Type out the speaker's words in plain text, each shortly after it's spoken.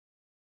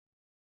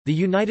The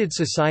United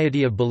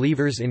Society of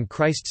Believers in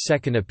Christ's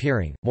Second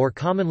Appearing, more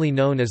commonly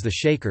known as the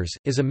Shakers,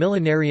 is a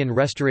millenarian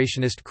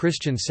restorationist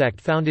Christian sect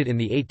founded in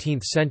the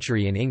 18th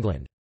century in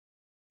England.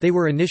 They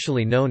were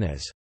initially known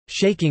as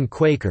shaking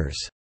Quakers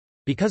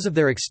because of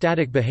their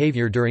ecstatic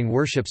behavior during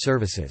worship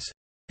services.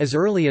 As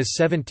early as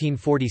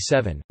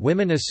 1747,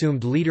 women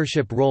assumed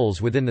leadership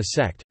roles within the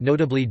sect,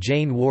 notably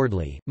Jane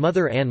Wardley,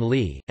 Mother Ann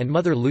Lee, and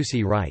Mother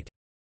Lucy Wright.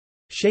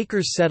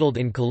 Shakers settled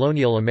in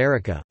colonial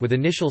America, with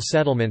initial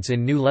settlements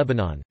in New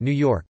Lebanon, New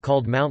York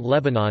called Mount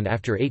Lebanon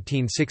after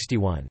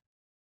 1861.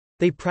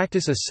 They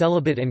practice a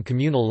celibate and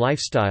communal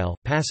lifestyle,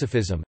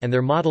 pacifism, and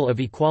their model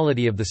of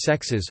equality of the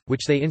sexes,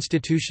 which they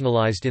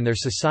institutionalized in their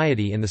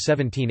society in the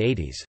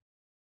 1780s.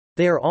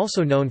 They are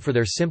also known for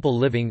their simple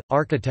living,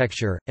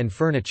 architecture, and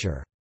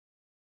furniture.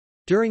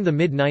 During the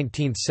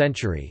mid-19th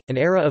century, an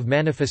era of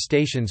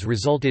manifestations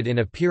resulted in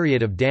a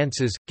period of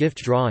dances, gift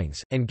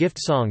drawings, and gift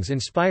songs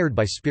inspired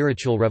by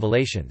spiritual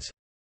revelations.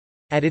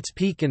 At its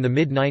peak in the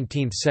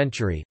mid-19th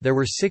century, there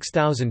were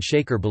 6,000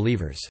 Shaker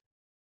believers.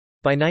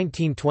 By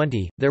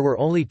 1920, there were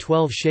only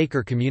 12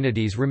 Shaker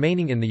communities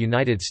remaining in the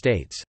United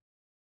States.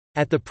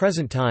 At the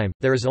present time,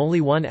 there is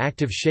only one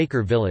active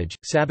Shaker village,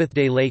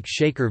 Sabbath-day Lake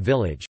Shaker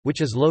Village, which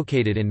is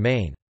located in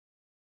Maine.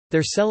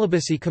 Their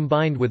celibacy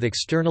combined with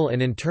external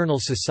and internal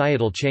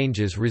societal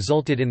changes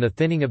resulted in the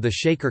thinning of the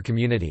Shaker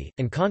community,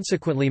 and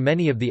consequently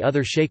many of the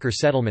other Shaker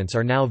settlements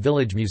are now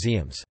village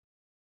museums.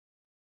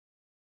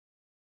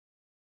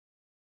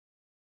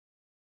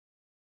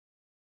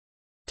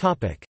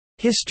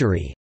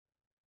 History.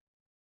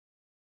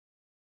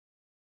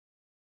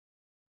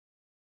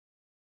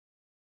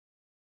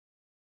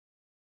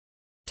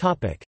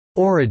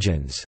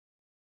 Origins.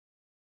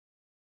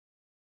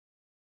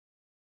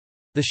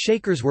 The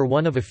Shakers were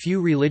one of a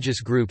few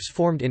religious groups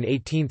formed in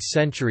 18th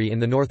century in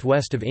the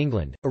northwest of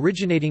England,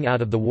 originating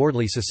out of the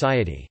Wardley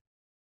Society.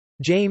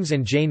 James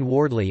and Jane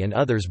Wardley and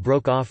others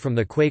broke off from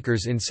the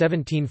Quakers in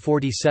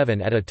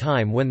 1747 at a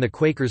time when the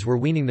Quakers were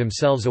weaning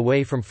themselves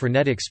away from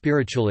frenetic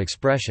spiritual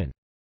expression.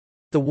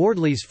 The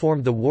Wardleys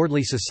formed the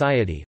Wardley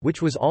Society,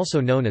 which was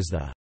also known as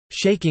the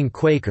Shaking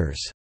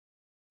Quakers.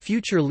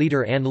 Future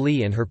leader Ann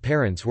Lee and her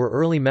parents were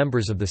early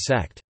members of the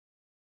sect.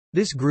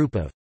 This group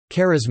of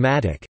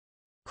charismatic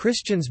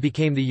Christians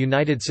became the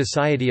United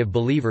Society of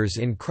Believers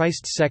in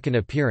Christ's Second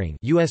Appearing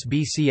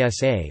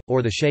 (USBCSA),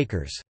 or the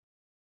Shakers.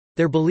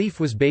 Their belief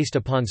was based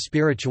upon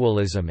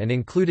spiritualism and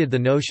included the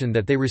notion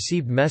that they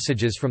received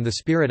messages from the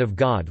Spirit of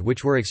God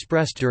which were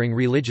expressed during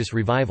religious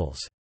revivals.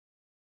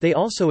 They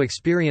also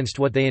experienced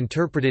what they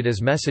interpreted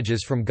as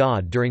messages from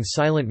God during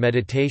silent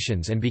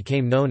meditations and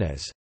became known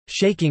as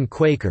shaking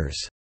Quakers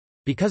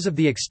because of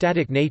the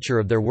ecstatic nature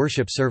of their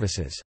worship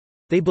services.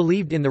 They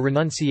believed in the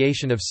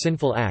renunciation of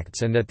sinful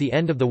acts and that the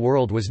end of the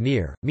world was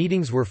near.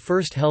 Meetings were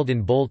first held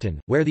in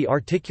Bolton, where the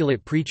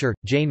articulate preacher,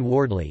 Jane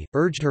Wardley,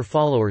 urged her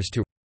followers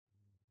to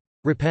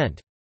repent.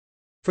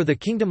 For the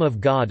kingdom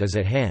of God is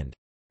at hand.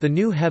 The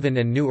new heaven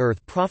and new earth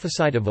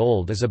prophesied of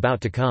old is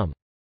about to come.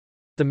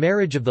 The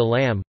marriage of the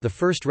Lamb, the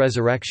first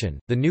resurrection,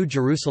 the new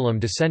Jerusalem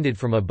descended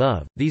from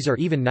above, these are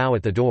even now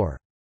at the door.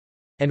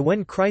 And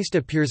when Christ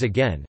appears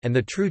again, and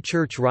the true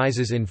church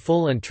rises in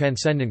full and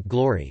transcendent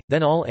glory,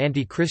 then all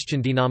anti-Christian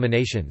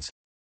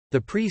denominations—the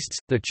priests,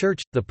 the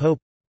church, the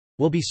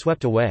pope—will be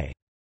swept away.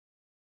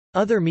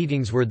 Other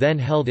meetings were then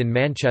held in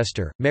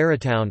Manchester,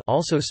 Marytown,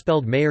 also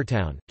spelled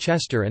Mayortown,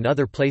 Chester and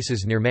other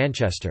places near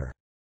Manchester.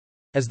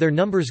 As their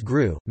numbers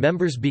grew,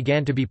 members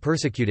began to be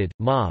persecuted,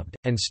 mobbed,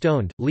 and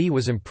stoned. Lee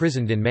was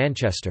imprisoned in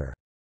Manchester.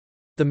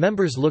 The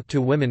members looked to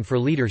women for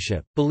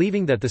leadership,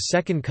 believing that the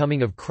second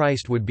coming of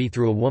Christ would be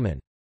through a woman.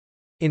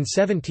 In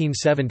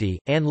 1770,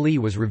 Ann Lee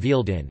was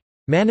revealed in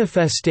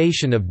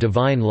Manifestation of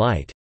Divine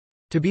Light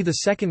to be the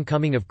second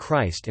coming of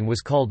Christ and was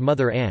called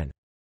Mother Ann.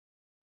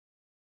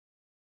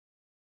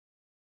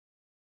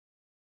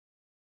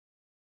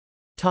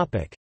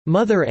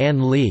 Mother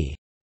Ann Lee.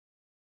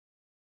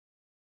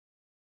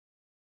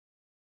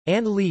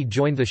 Ann Lee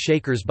joined the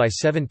Shakers by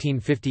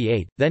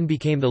 1758, then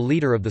became the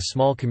leader of the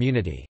small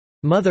community.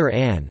 Mother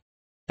Ann,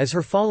 as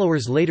her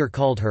followers later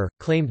called her,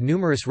 claimed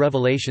numerous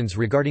revelations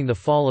regarding the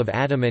fall of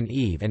Adam and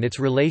Eve and its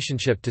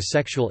relationship to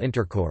sexual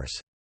intercourse.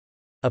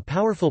 A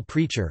powerful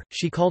preacher,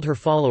 she called her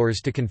followers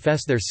to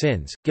confess their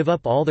sins, give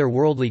up all their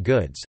worldly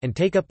goods, and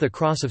take up the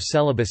cross of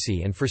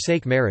celibacy and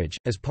forsake marriage,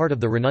 as part of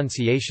the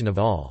renunciation of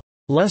all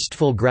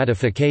lustful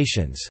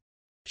gratifications.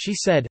 She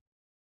said,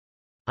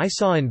 I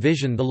saw in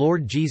vision the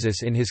Lord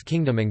Jesus in his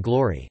kingdom and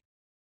glory.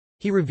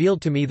 He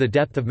revealed to me the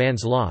depth of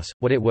man's loss,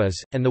 what it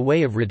was, and the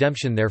way of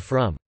redemption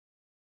therefrom.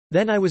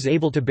 Then I was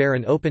able to bear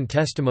an open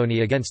testimony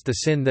against the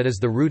sin that is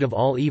the root of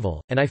all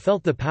evil, and I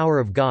felt the power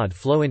of God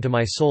flow into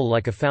my soul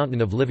like a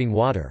fountain of living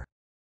water.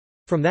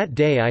 From that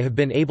day I have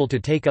been able to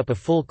take up a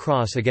full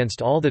cross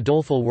against all the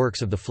doleful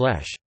works of the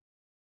flesh.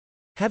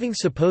 Having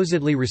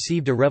supposedly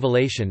received a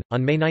revelation,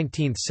 on May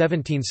 19,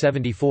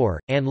 1774,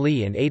 Ann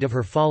Lee and 8 of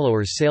her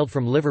followers sailed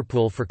from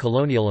Liverpool for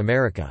colonial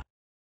America.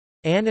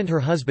 Anne and her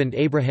husband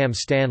Abraham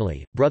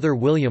Stanley, brother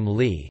William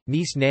Lee,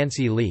 niece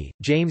Nancy Lee,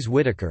 James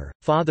Whittaker,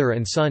 father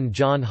and son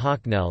John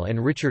Hocknell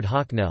and Richard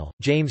Hocknell,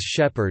 James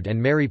Shepherd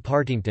and Mary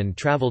Partington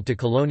traveled to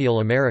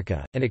colonial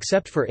America, and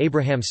except for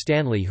Abraham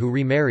Stanley who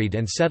remarried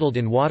and settled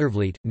in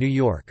Watervliet, New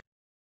York.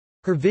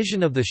 Her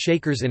vision of the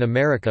Shakers in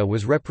America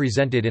was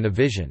represented in a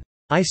vision.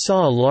 I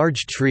saw a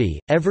large tree,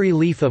 every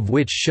leaf of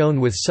which shone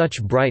with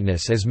such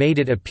brightness as made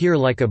it appear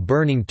like a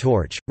burning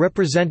torch,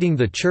 representing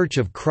the Church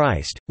of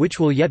Christ, which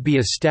will yet be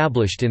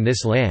established in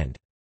this land."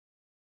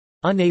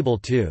 Unable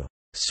to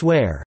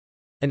 «swear»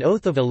 an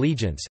oath of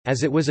allegiance,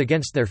 as it was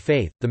against their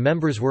faith, the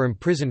members were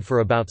imprisoned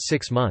for about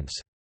 6 months.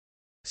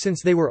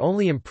 Since they were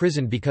only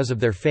imprisoned because of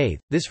their faith,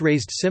 this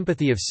raised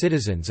sympathy of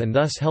citizens and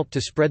thus helped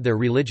to spread their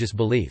religious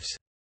beliefs.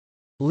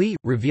 Lee,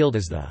 revealed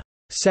as the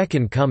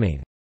Second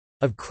Coming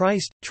of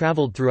Christ,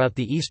 traveled throughout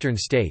the eastern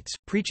states,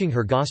 preaching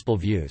her gospel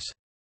views.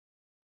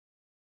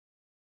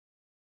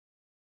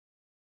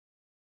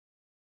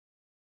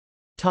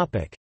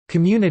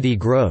 Community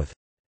growth.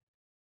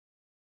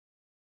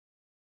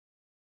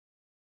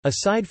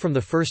 Aside from the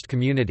first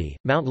community,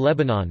 Mount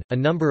Lebanon, a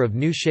number of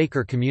new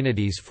Shaker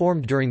communities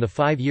formed during the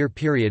 5-year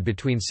period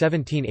between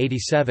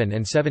 1787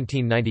 and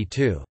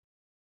 1792.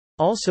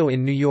 Also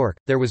in New York,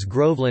 there was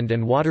Groveland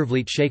and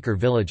Watervliet Shaker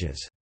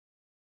villages.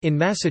 In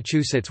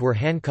Massachusetts were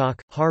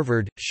Hancock,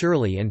 Harvard,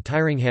 Shirley and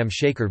Tyringham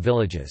Shaker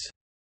villages.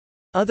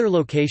 Other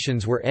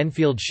locations were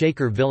Enfield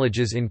Shaker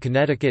villages in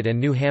Connecticut and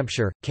New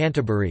Hampshire,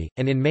 Canterbury,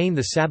 and in Maine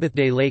the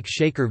Sabbathday Lake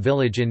Shaker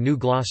village in New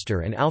Gloucester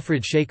and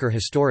Alfred Shaker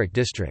Historic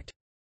District.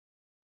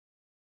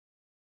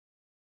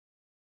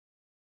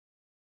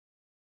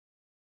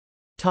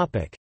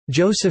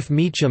 Joseph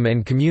Meacham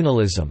and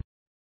communalism.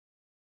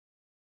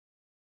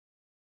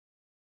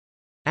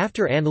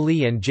 After Anne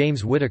Lee and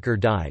James Whittaker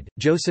died,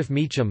 Joseph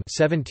Meacham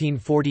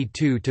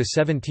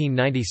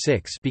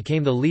 (1742–1796)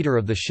 became the leader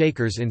of the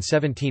Shakers in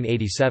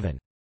 1787.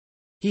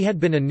 He had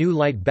been a New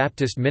Light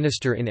Baptist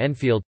minister in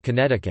Enfield,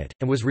 Connecticut,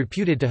 and was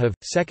reputed to have,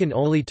 second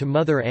only to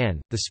Mother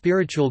Ann, the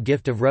spiritual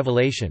gift of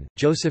revelation.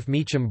 Joseph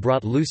Meacham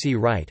brought Lucy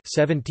Wright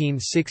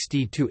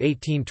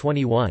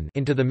 (1760–1821)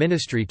 into the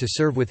ministry to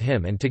serve with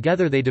him, and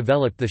together they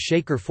developed the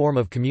Shaker form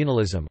of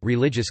communalism,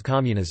 religious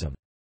communism.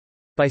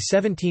 By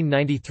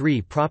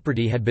 1793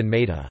 property had been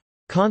made a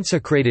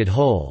consecrated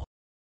whole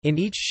in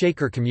each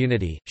Shaker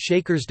community.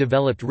 Shakers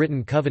developed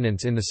written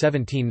covenants in the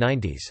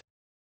 1790s.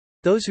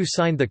 Those who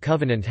signed the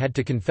covenant had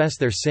to confess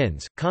their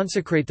sins,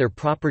 consecrate their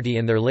property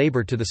and their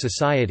labor to the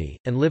society,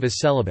 and live as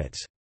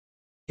celibates.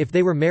 If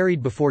they were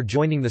married before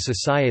joining the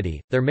society,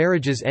 their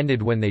marriages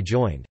ended when they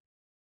joined.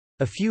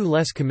 A few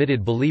less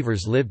committed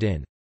believers lived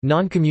in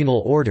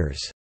noncommunal orders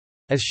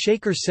as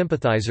Shaker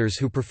sympathizers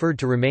who preferred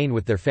to remain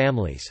with their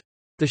families.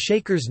 The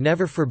Shakers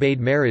never forbade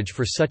marriage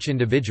for such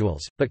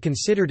individuals, but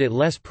considered it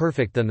less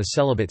perfect than the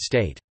celibate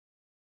state.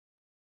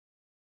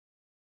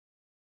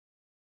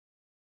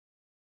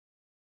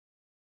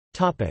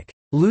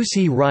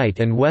 Lucy Wright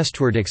and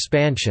westward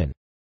expansion.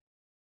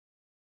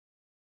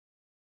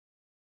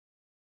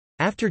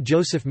 After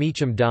Joseph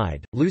Meacham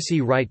died, Lucy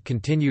Wright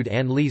continued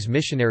Anne Lee's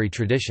missionary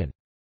tradition.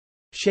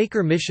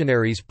 Shaker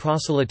missionaries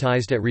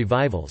proselytized at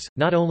revivals,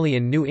 not only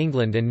in New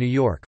England and New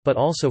York, but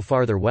also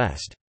farther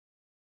west.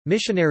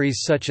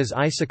 Missionaries such as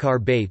Issachar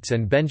Bates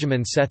and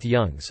Benjamin Seth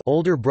Youngs,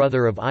 older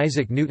brother of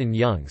Isaac Newton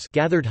Youngs,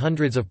 gathered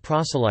hundreds of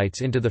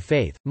proselytes into the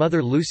faith.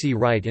 Mother Lucy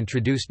Wright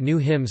introduced new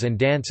hymns and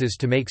dances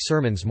to make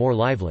sermons more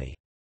lively.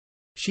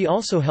 She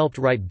also helped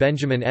write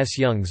Benjamin S.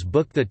 Young's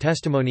book The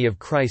Testimony of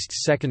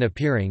Christ's Second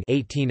Appearing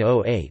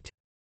 1808.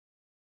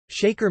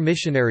 Shaker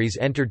missionaries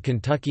entered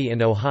Kentucky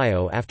and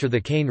Ohio after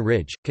the Cane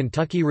Ridge,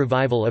 Kentucky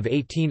revival of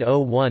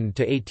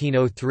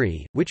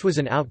 1801–1803, which was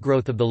an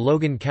outgrowth of the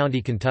Logan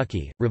County,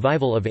 Kentucky,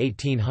 revival of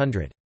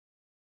 1800.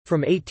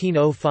 From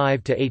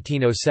 1805 to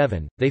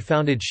 1807, they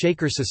founded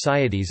Shaker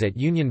societies at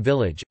Union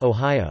Village,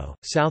 Ohio,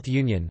 South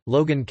Union,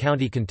 Logan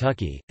County,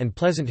 Kentucky, and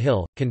Pleasant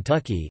Hill,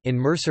 Kentucky in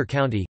Mercer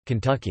County,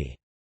 Kentucky.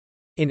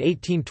 In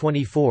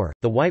 1824,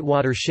 the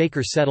Whitewater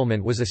Shaker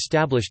settlement was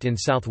established in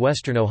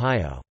southwestern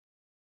Ohio.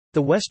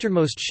 The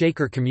westernmost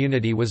Shaker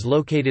community was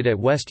located at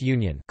West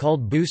Union,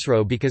 called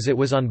Busro because it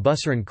was on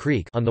Busseron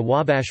Creek on the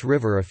Wabash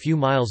River a few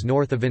miles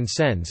north of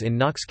Vincennes in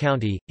Knox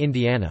County,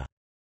 Indiana.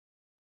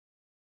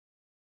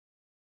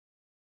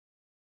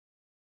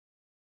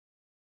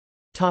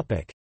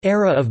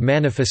 Era of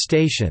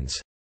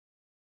manifestations.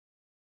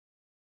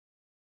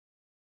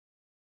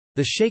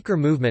 The Shaker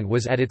movement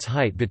was at its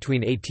height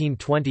between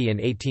 1820 and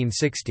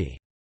 1860.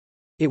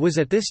 It was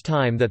at this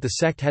time that the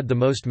sect had the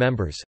most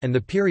members, and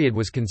the period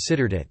was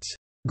considered its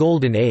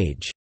golden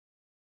age.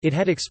 It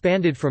had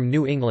expanded from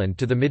New England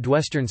to the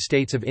Midwestern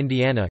states of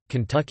Indiana,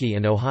 Kentucky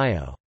and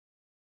Ohio.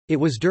 It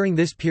was during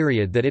this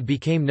period that it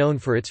became known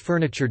for its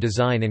furniture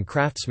design and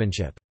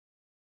craftsmanship.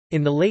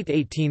 In the late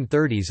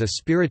 1830s a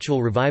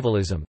spiritual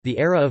revivalism, the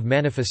era of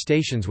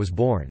manifestations, was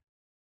born.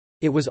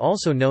 It was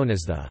also known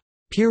as the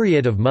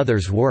period of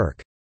Mother's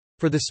work.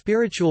 For the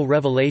spiritual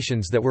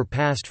revelations that were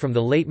passed from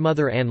the late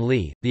Mother Ann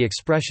Lee, the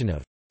expression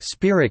of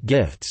spirit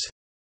gifts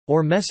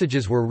or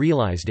messages were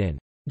realized in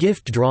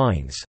gift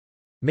drawings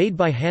made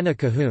by Hannah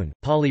Cahoon,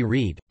 Polly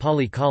Reed,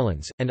 Polly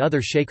Collins, and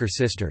other Shaker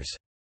sisters.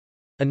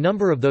 A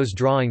number of those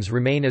drawings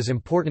remain as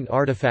important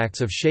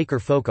artifacts of Shaker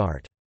folk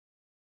art.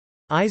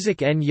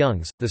 Isaac N.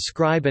 Youngs, the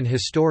scribe and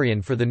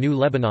historian for the New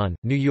Lebanon,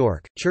 New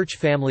York, church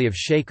family of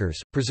Shakers,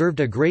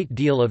 preserved a great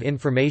deal of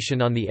information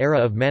on the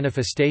era of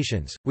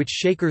manifestations, which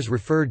Shakers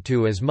referred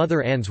to as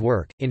Mother Ann's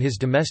work, in his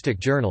domestic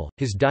journal,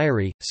 his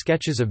diary,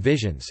 sketches of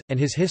visions, and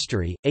his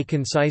history, a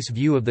concise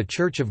view of the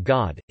Church of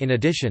God. In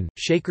addition,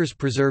 Shakers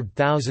preserved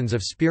thousands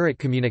of spirit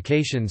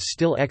communications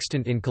still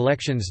extant in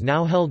collections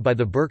now held by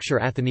the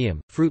Berkshire Atheneum,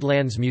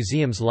 Fruitlands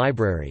Museum's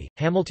Library,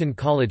 Hamilton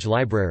College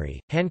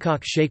Library,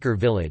 Hancock Shaker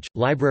Village,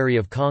 Library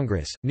of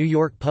Congress, New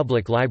York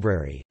Public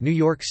Library, New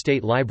York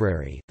State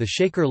Library, the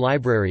Shaker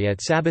Library at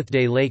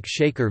Sabbath-day Lake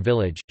Shaker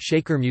Village,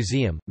 Shaker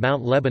Museum,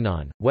 Mount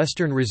Lebanon,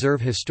 Western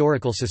Reserve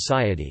Historical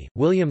Society,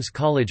 Williams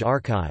College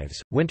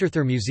Archives,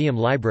 Winterthur Museum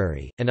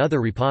Library, and other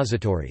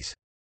repositories.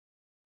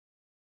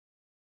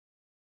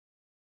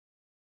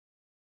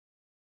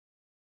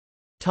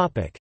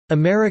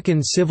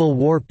 American Civil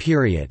War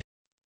period.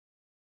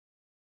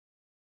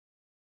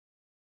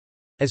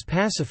 As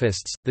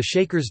pacifists, the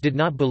Shakers did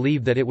not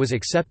believe that it was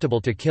acceptable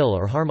to kill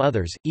or harm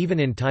others, even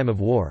in time of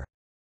war.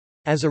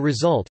 As a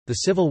result,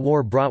 the Civil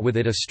War brought with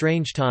it a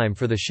strange time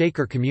for the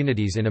Shaker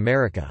communities in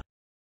America.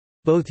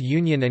 Both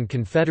Union and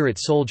Confederate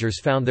soldiers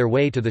found their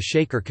way to the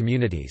Shaker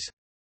communities.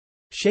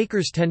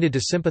 Shakers tended to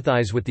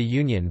sympathize with the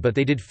Union, but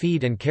they did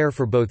feed and care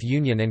for both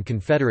Union and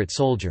Confederate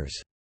soldiers.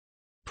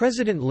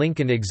 President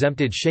Lincoln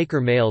exempted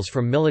Shaker males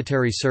from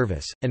military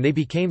service, and they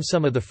became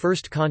some of the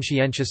first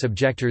conscientious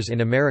objectors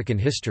in American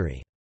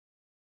history.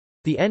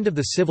 The end of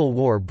the Civil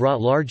War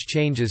brought large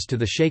changes to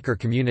the Shaker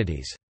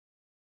communities.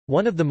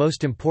 One of the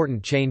most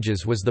important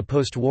changes was the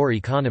post-war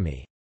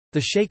economy.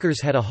 The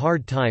Shakers had a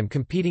hard time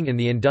competing in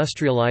the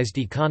industrialized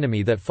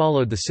economy that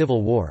followed the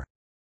Civil War.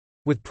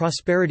 With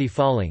prosperity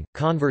falling,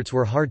 converts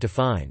were hard to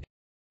find.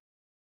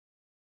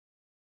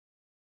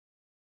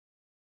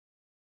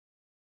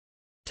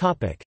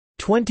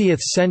 20th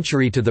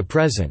century to the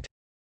present.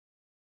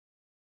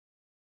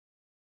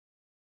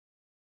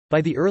 By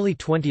the early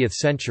 20th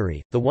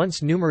century, the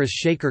once numerous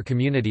Shaker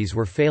communities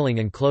were failing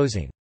and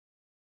closing.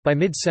 By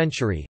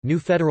mid-century, new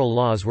federal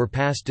laws were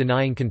passed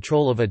denying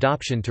control of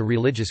adoption to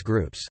religious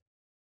groups.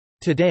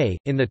 Today,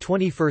 in the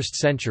 21st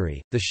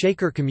century, the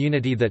Shaker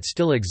community that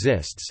still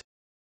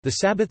exists—the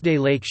Sabbath-day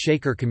Lake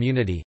Shaker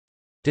community,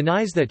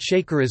 denies that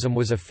Shakerism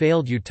was a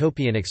failed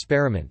utopian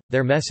experiment.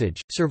 Their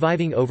message,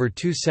 surviving over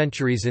 2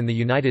 centuries in the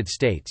United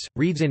States,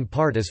 reads in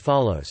part as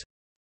follows.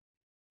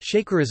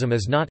 Shakerism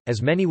is not,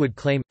 as many would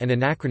claim, an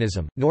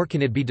anachronism, nor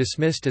can it be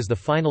dismissed as the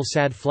final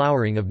sad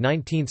flowering of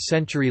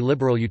 19th-century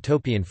liberal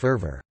utopian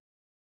fervor.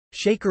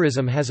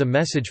 Shakerism has a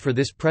message for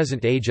this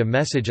present age, a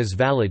message as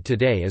valid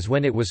today as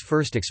when it was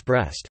first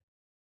expressed.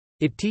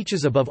 It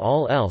teaches above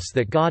all else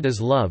that God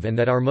is love and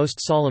that our most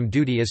solemn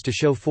duty is to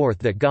show forth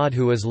that God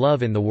who is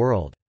love in the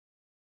world.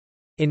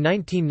 In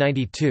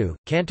 1992,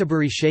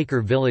 Canterbury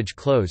Shaker Village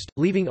closed,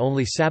 leaving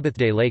only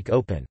Sabbath-day Lake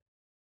open.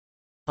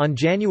 On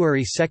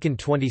January 2,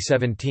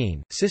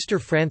 2017, Sister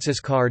Frances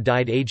Carr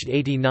died aged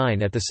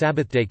 89 at the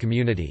Sabbath-day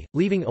community,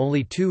 leaving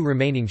only 2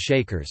 remaining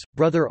Shakers,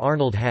 Brother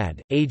Arnold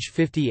Hadd, age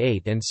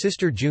 58, and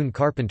Sister June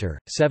Carpenter,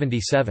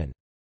 77.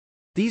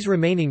 These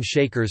remaining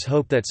Shakers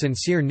hope that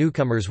sincere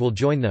newcomers will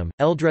join them.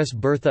 Eldress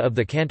Bertha of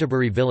the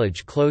Canterbury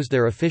Village closed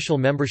their official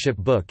membership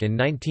book in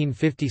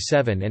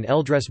 1957, and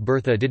Eldress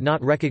Bertha did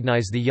not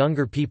recognize the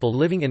younger people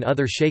living in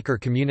other Shaker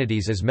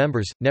communities as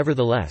members.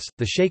 Nevertheless,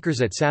 the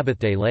Shakers at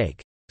Sabbath-day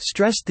Lake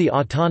stressed the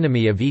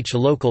autonomy of each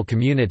local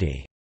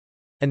community,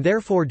 and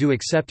therefore do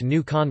accept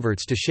new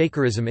converts to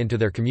Shakerism into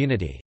their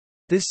community.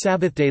 This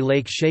Sabbath-day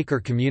Lake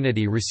Shaker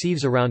community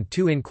receives around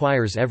 2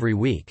 inquirers every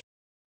week.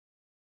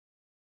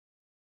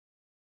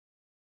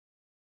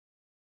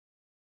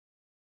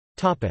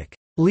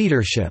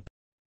 Leadership.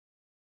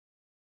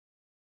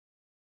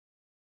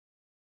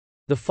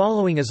 The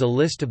following is a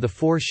list of the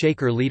 4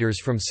 Shaker leaders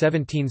from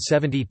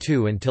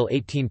 1772 until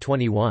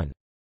 1821.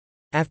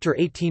 After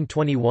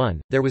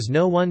 1821, there was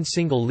no one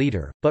single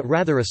leader, but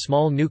rather a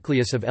small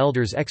nucleus of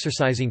elders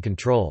exercising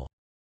control.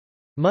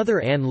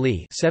 Mother Ann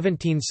Lee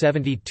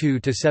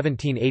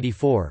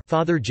 (1772–1784),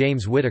 Father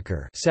James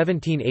Whitaker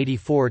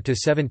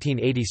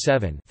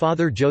 (1784–1787),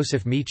 Father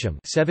Joseph Meacham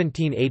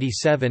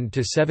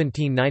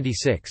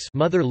 (1787–1796),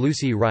 Mother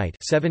Lucy Wright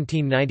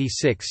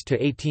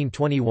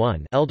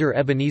 (1796–1821), Elder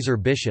Ebenezer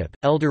Bishop,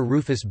 Elder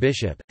Rufus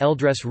Bishop,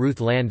 Eldress Ruth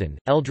Landon,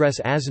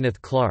 Eldress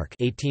Asenath Clark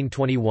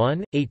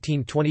 (1821,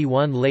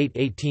 1821, late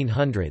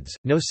 1800s).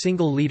 No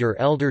single leader.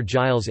 Elder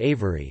Giles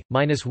Avery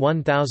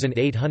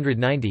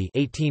 (-1890,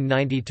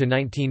 1890 to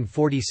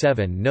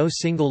 1947. No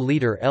single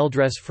leader.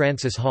 Eldress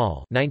Frances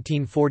Hall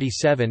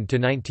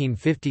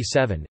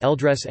 (1947–1957),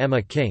 Eldress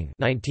Emma King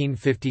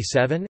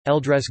 (1957),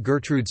 Eldress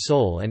Gertrude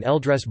Soule and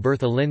Eldress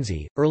Bertha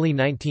Lindsay, early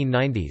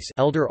 1990s,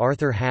 Elder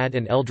Arthur Hadd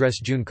and Eldress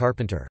June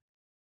Carpenter.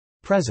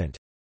 Present.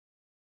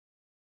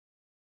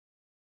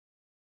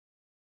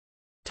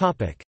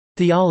 Topic: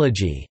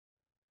 Theology.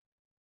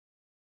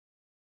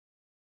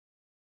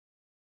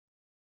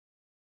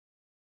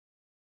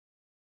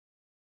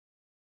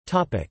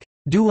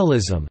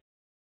 Dualism.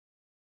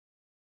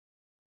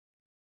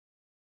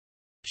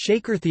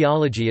 Shaker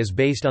theology is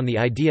based on the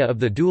idea of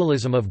the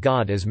dualism of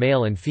God as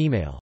male and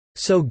female.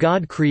 So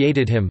God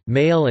created him,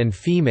 male and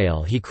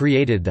female he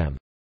created them.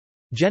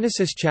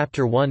 Genesis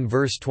chapter 1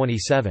 verse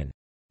 27.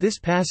 This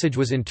passage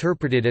was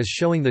interpreted as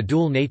showing the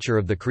dual nature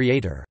of the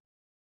Creator.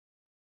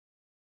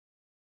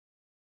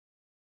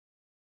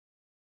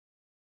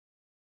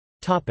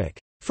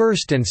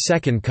 First and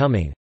Second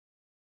Coming.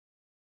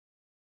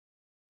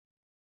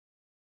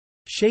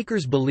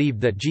 Shakers believed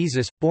that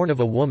Jesus, born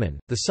of a woman,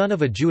 the son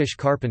of a Jewish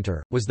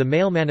carpenter, was the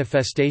male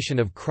manifestation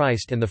of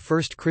Christ and the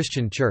first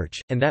Christian church,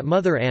 and that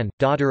Mother Ann,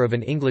 daughter of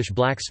an English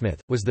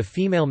blacksmith, was the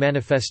female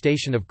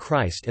manifestation of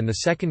Christ and the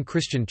second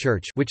Christian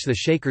church, which the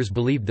Shakers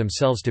believed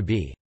themselves to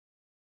be.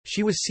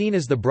 She was seen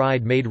as the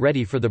bride made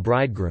ready for the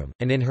bridegroom,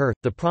 and in her,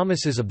 the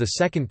promises of the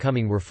second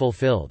coming were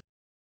fulfilled.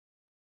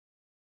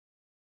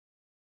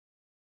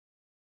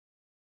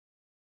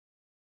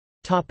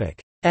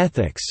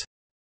 Ethics.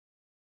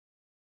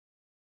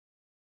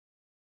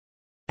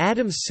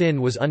 Adam's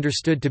sin was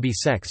understood to be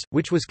sex,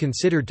 which was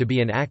considered to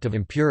be an act of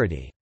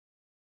impurity.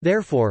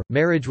 Therefore,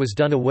 marriage was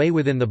done away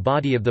within the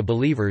body of the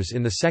believers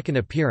in the second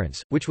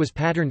appearance, which was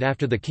patterned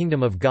after the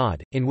kingdom of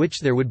God, in which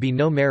there would be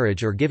no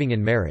marriage or giving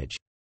in marriage.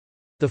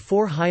 The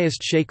four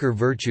highest Shaker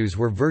virtues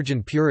were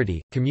virgin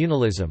purity,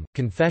 communalism,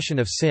 confession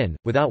of sin,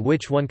 without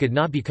which one could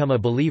not become a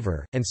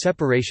believer, and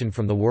separation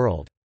from the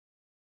world.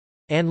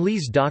 Ann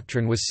Lee's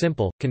doctrine was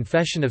simple: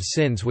 confession of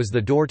sins was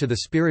the door to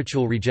the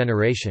spiritual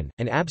regeneration,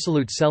 and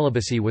absolute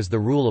celibacy was the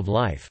rule of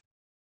life.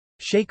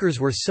 Shakers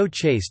were so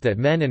chaste that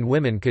men and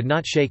women could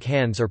not shake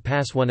hands or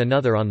pass one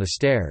another on the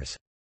stairs.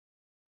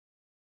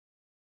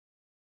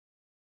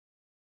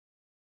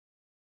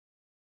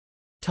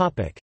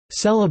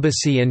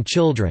 Celibacy and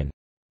children.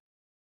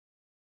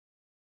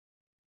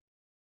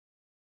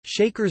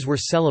 Shakers were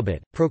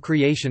celibate.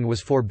 Procreation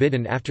was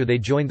forbidden after they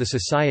joined the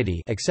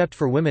society, except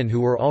for women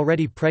who were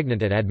already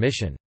pregnant at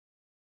admission.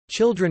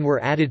 Children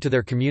were added to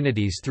their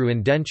communities through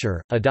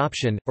indenture,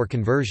 adoption, or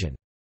conversion.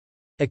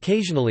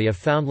 Occasionally a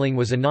foundling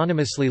was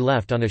anonymously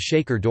left on a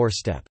Shaker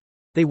doorstep.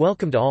 They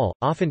welcomed all,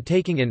 often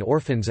taking in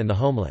orphans and the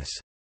homeless.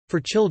 For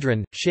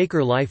children,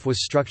 Shaker life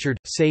was structured,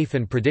 safe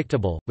and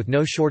predictable, with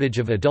no shortage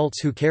of adults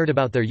who cared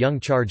about their young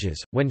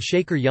charges. When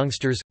Shaker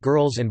youngsters,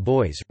 girls and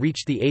boys,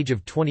 reached the age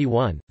of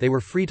 21, they were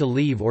free to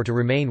leave or to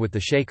remain with the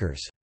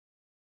Shakers.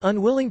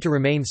 Unwilling to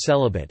remain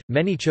celibate,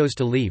 many chose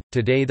to leave.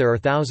 Today there are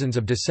thousands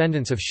of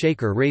descendants of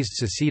Shaker-raised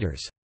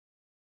seceders.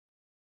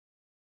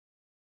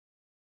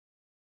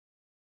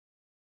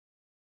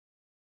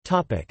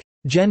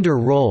 Gender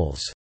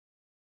roles.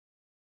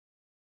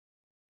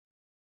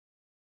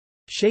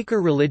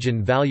 Shaker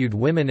religion valued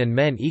women and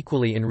men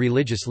equally in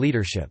religious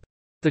leadership.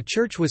 The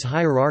church was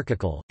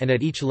hierarchical, and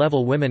at each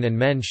level women and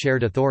men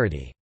shared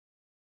authority.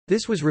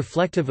 This was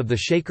reflective of the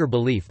Shaker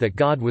belief that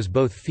God was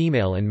both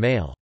female and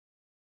male.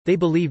 They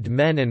believed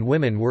men and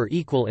women were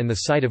equal in the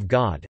sight of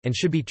God, and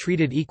should be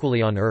treated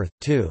equally on earth,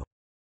 too.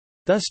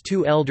 Thus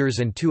 2 elders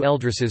and 2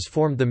 eldresses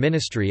formed the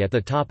ministry at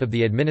the top of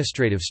the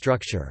administrative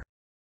structure.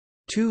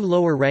 2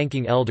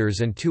 lower-ranking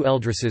elders and 2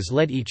 eldresses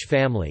led each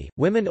family,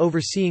 women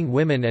overseeing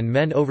women and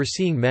men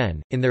overseeing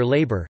men. In their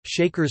labor,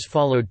 Shakers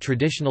followed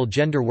traditional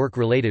gender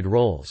work-related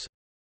roles.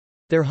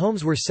 Their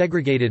homes were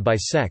segregated by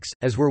sex,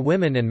 as were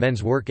women and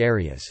men's work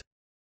areas.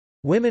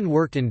 Women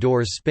worked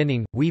indoors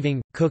spinning,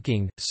 weaving,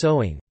 cooking,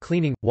 sewing,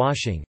 cleaning,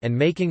 washing, and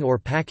making or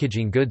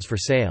packaging goods for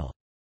sale.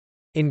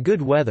 In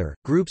good weather,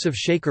 groups of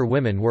Shaker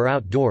women were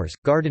outdoors,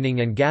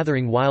 gardening and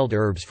gathering wild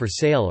herbs for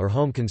sale or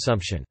home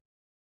consumption.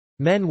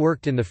 Men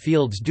worked in the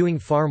fields doing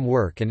farm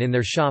work and in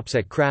their shops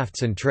at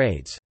crafts and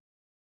trades.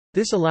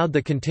 This allowed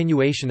the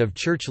continuation of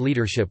church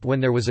leadership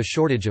when there was a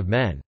shortage of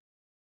men.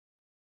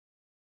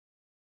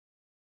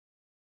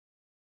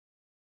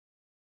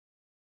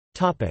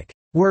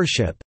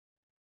 Worship.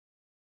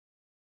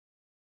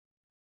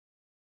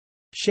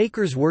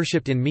 Shakers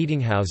worshipped in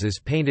meetinghouses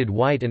painted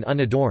white and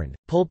unadorned.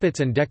 Pulpits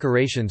and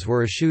decorations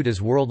were eschewed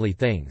as worldly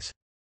things.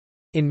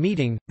 In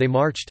meeting, they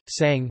marched,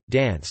 sang,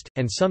 danced,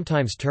 and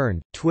sometimes turned,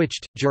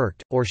 twitched,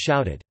 jerked, or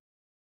shouted.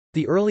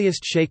 The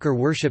earliest Shaker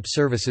worship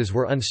services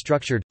were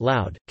unstructured,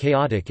 loud,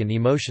 chaotic and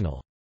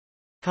emotional.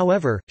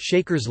 However,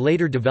 Shakers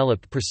later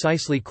developed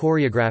precisely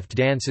choreographed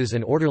dances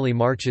and orderly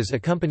marches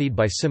accompanied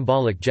by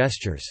symbolic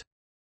gestures.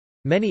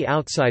 Many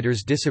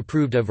outsiders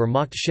disapproved of or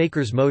mocked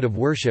Shakers' mode of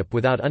worship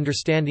without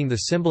understanding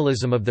the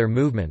symbolism of their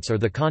movements or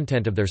the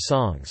content of their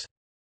songs.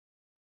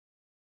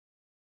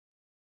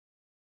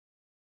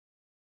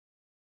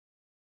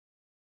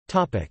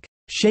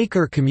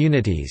 Shaker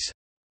communities.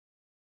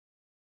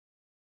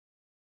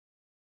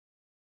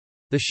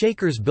 The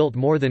Shakers built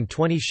more than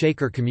 20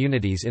 Shaker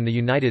communities in the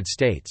United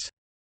States.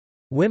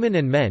 Women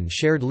and men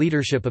shared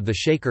leadership of the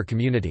Shaker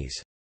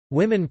communities.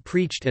 Women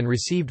preached and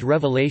received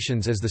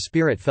revelations as the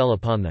Spirit fell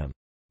upon them.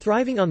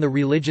 Thriving on the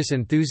religious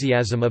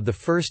enthusiasm of the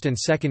First and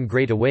Second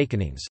Great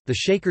Awakenings, the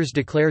Shakers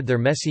declared their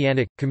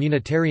messianic,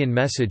 communitarian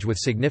message with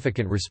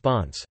significant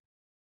response.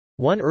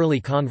 One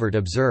early convert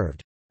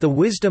observed, The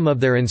wisdom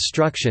of their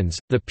instructions,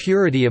 the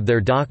purity of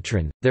their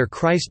doctrine, their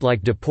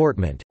Christ-like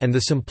deportment, and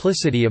the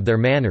simplicity of their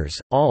manners,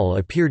 all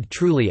appeared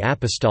truly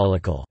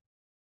apostolical."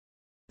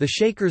 The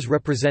Shakers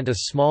represent a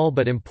small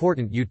but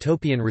important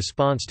utopian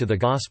response to the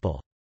gospel.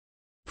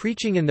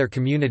 Preaching in their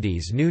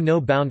communities knew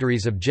no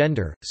boundaries of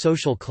gender,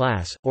 social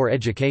class, or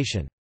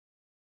education.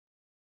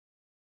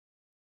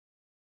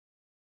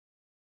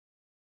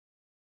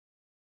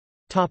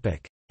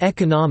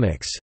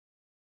 Economics.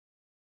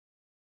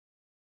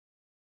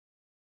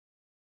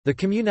 The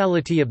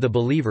communality of the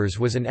believers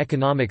was an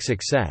economic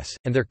success,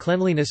 and their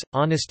cleanliness,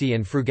 honesty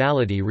and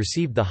frugality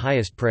received the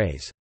highest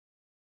praise.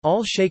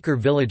 All Shaker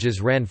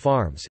villages ran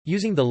farms,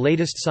 using the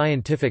latest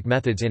scientific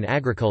methods in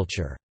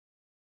agriculture.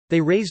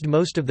 They raised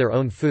most of their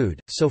own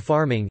food, so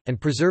farming, and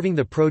preserving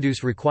the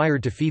produce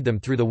required to feed them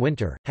through the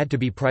winter, had to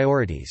be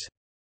priorities.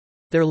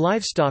 Their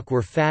livestock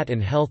were fat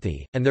and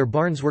healthy, and their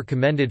barns were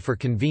commended for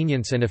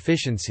convenience and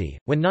efficiency.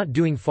 When not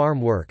doing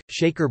farm work,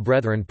 Shaker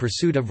brethren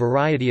pursued a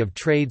variety of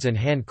trades and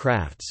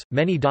handcrafts,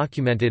 many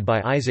documented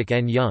by Isaac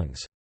N.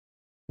 Youngs.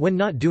 When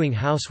not doing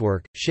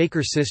housework,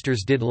 Shaker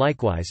sisters did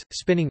likewise,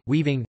 spinning,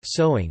 weaving,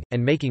 sewing,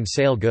 and making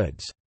sale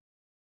goods.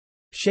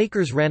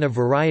 Shakers ran a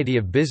variety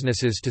of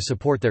businesses to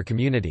support their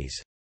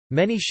communities.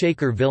 Many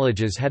Shaker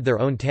villages had their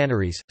own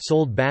tanneries,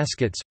 sold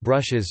baskets,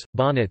 brushes,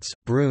 bonnets,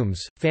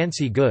 brooms,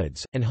 fancy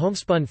goods, and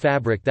homespun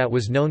fabric that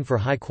was known for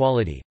high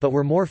quality, but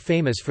were more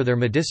famous for their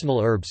medicinal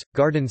herbs,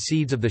 garden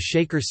seeds of the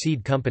Shaker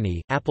Seed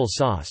Company, apple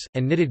sauce,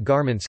 and knitted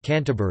garments.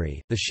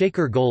 Canterbury. The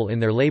Shaker goal in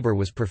their labor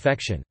was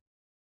perfection.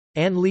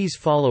 Anne Lee's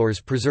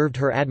followers preserved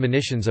her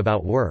admonitions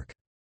about work.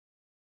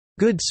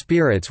 "Good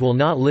spirits will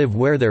not live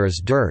where there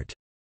is dirt.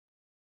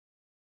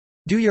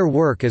 Do your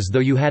work as though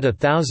you had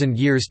 1,000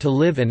 years to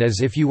live and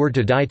as if you were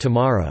to die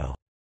tomorrow.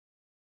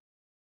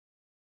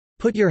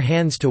 Put your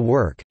hands to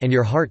work, and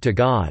your heart to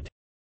God."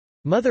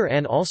 Mother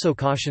Anne also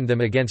cautioned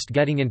them against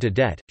getting into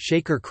debt.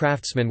 Shaker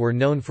craftsmen were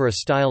known for a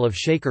style of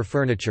Shaker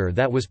furniture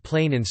that was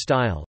plain in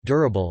style,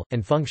 durable,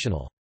 and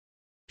functional.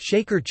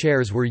 Shaker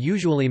chairs were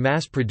usually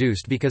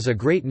mass-produced because a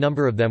great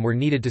number of them were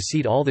needed to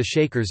seat all the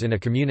Shakers in a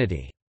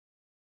community.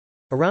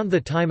 Around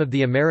the time of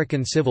the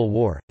American Civil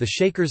War, the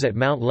Shakers at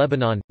Mount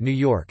Lebanon, New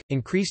York,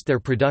 increased their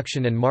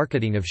production and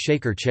marketing of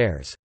Shaker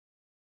chairs.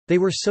 They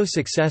were so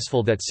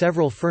successful that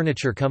several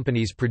furniture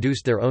companies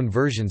produced their own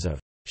versions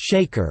of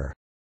Shaker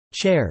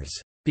chairs.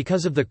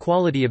 Because of the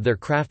quality of their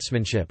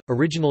craftsmanship,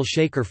 original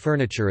Shaker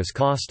furniture is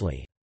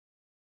costly.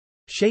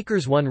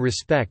 Shakers won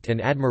respect and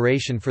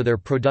admiration for their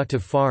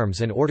productive farms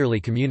and orderly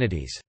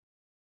communities.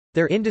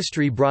 Their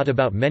industry brought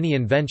about many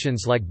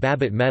inventions like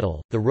Babbitt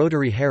metal, the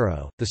rotary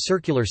harrow, the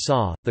circular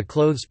saw, the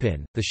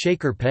clothespin, the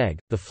Shaker peg,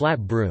 the flat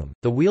broom,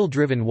 the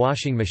wheel-driven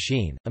washing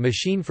machine, a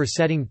machine for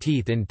setting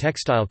teeth in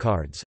textile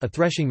cards, a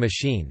threshing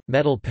machine,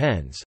 metal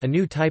pens, a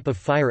new type of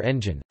fire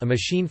engine, a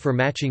machine for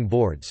matching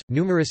boards,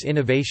 numerous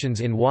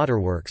innovations in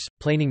waterworks,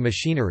 planing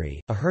machinery,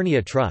 a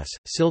hernia truss,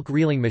 silk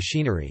reeling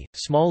machinery,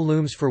 small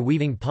looms for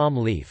weaving palm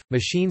leaf,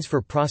 machines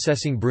for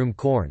processing broom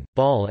corn,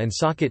 ball and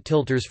socket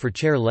tilters for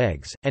chair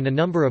legs, and a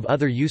number of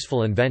other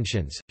useful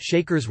inventions.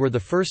 Shakers were the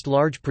first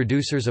large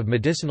producers of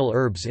medicinal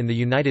herbs in the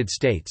United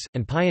States,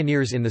 and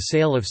pioneers in the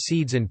sale of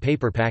seeds in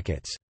paper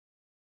packets.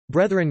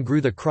 Brethren grew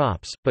the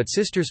crops, but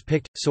sisters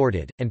picked,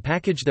 sorted, and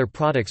packaged their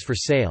products for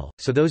sale,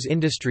 so those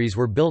industries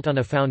were built on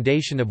a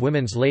foundation of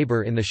women's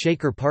labor in the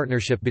Shaker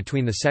partnership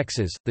between the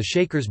sexes. The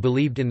Shakers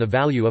believed in the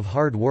value of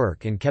hard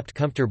work and kept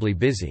comfortably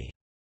busy.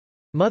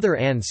 Mother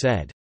Anne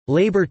said,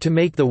 "Labor to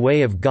make the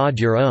way of God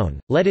your own,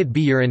 let it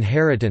be your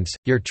inheritance,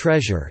 your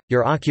treasure,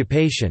 your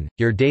occupation,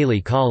 your daily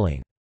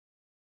calling."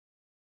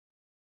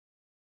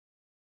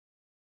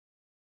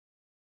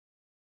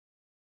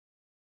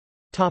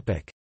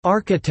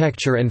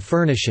 Architecture and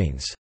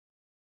furnishings.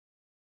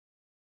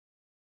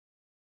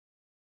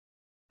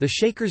 The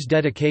Shakers'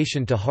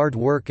 dedication to hard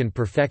work and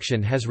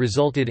perfection has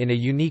resulted in a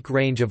unique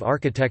range of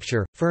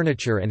architecture,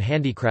 furniture and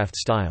handicraft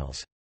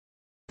styles.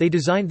 They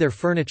designed their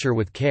furniture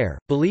with care,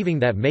 believing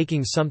that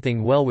making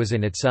something well was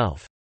in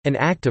itself an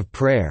act of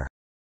prayer.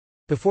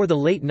 Before the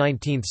late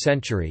 19th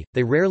century,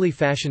 they rarely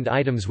fashioned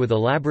items with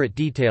elaborate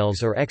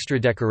details or extra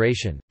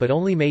decoration, but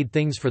only made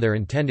things for their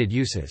intended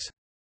uses.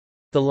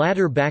 The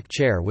ladder back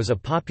chair was a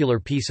popular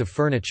piece of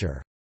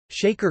furniture.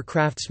 Shaker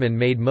craftsmen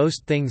made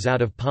most things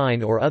out of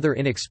pine or other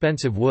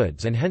inexpensive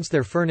woods, and hence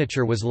their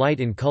furniture was light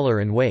in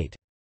color and weight.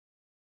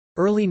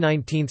 Early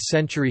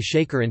 19th-century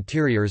Shaker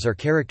interiors are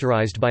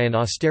characterized by an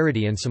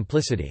austerity and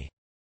simplicity.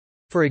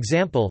 For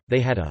example, they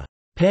had a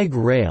peg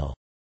rail,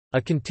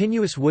 a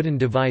continuous wooden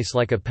device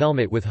like a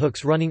pelmet with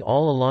hooks running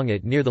all along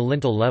it near the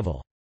lintel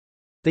level.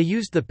 They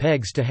used the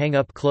pegs to hang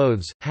up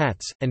clothes,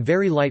 hats, and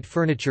very light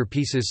furniture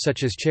pieces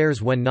such as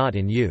chairs when not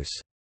in use.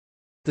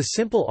 The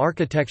simple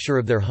architecture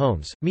of their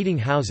homes, meeting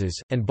houses,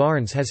 and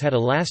barns has had a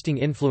lasting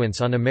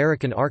influence on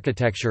American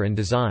architecture and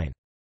design.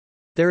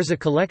 There is a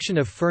collection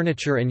of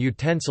furniture and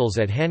utensils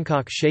at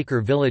Hancock Shaker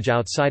Village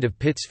outside of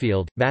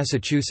Pittsfield,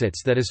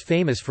 Massachusetts that is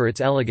famous for its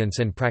elegance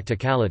and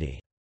practicality.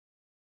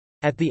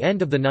 At the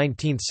end of the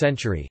 19th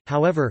century,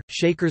 however,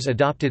 Shakers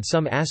adopted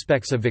some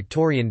aspects of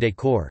Victorian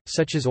decor,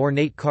 such as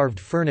ornate carved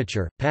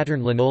furniture,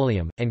 patterned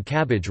linoleum, and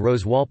cabbage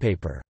rose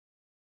wallpaper.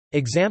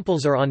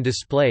 Examples are on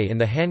display in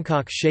the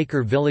Hancock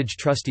Shaker Village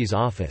Trustee's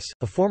Office,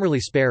 a formerly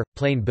spare,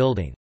 plain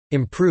building,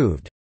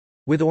 improved,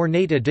 with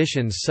ornate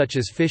additions such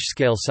as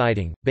fish-scale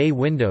siding, bay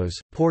windows,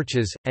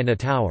 porches, and a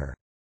tower.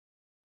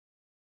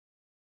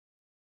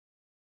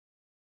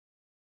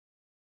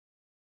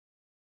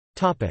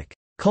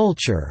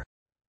 Culture.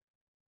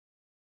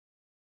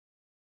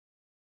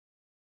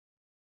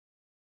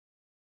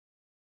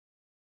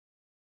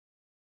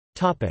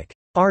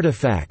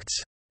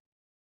 Artifacts.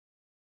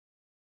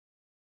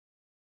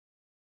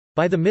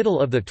 By the middle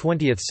of the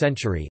 20th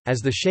century, as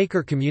the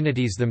Shaker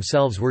communities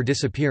themselves were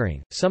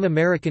disappearing, some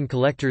American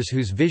collectors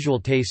whose visual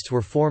tastes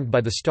were formed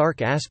by the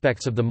stark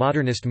aspects of the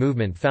modernist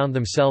movement found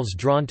themselves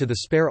drawn to the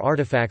spare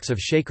artifacts of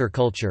Shaker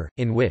culture,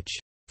 in which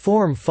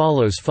form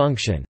follows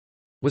function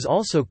was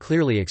also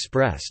clearly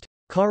expressed.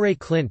 Carre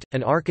Clint,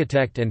 an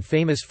architect and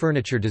famous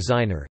furniture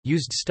designer,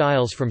 used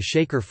styles from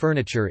Shaker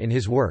furniture in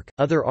his work.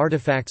 Other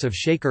artifacts of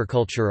Shaker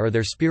culture are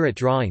their spirit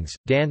drawings,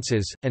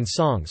 dances, and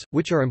songs,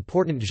 which are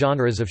important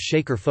genres of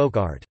Shaker folk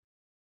art.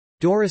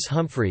 Doris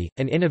Humphrey,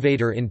 an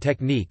innovator in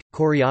technique,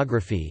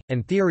 choreography,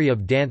 and theory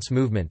of dance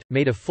movement,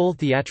 made a full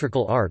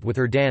theatrical art with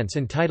her dance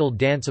entitled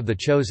Dance of the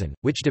Chosen,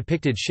 which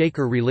depicted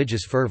Shaker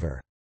religious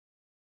fervor.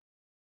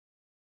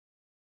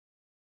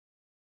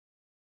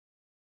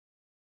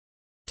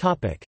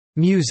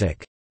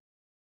 Music.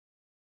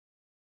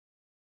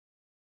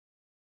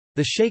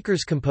 The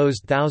Shakers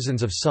composed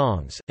thousands of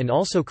songs, and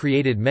also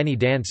created many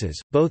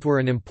dances. Both were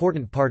an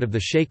important part of the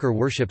Shaker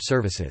worship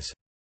services.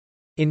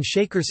 In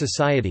Shaker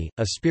society,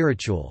 a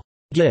spiritual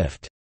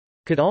gift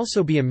could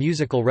also be a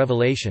musical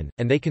revelation,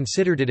 and they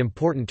considered it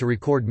important to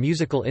record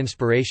musical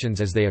inspirations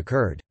as they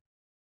occurred.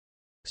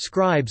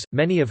 Scribes,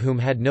 many of whom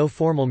had no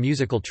formal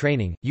musical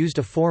training, used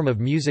a form of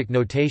music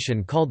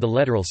notation called the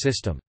letteral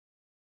system.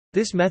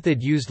 This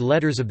method used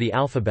letters of the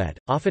alphabet,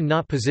 often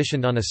not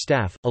positioned on a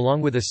staff, along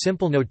with a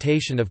simple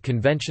notation of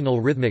conventional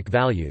rhythmic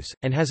values,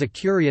 and has a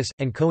curious,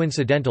 and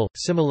coincidental,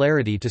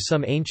 similarity to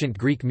some ancient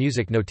Greek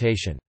music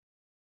notation.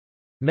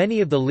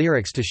 Many of the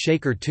lyrics to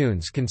Shaker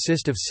tunes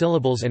consist of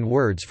syllables and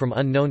words from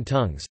unknown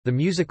tongues, the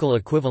musical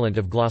equivalent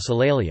of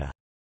glossolalia.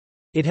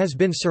 It has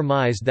been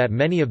surmised that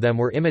many of them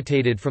were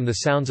imitated from the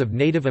sounds of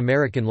Native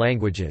American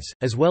languages,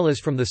 as well as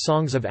from the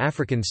songs of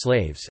African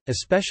slaves,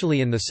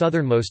 especially in the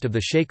southernmost of the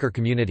Shaker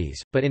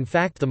communities, but in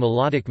fact the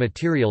melodic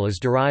material is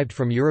derived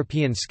from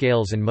European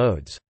scales and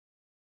modes.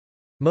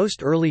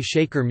 Most early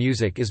Shaker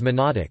music is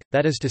monodic,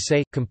 that is to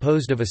say,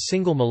 composed of a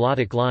single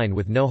melodic line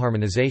with no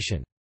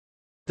harmonization.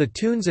 The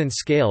tunes and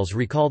scales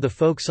recall the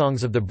folk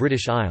songs of the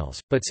British Isles,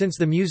 but since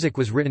the music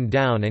was written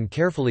down and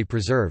carefully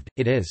preserved,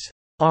 it is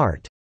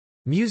art.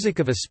 Music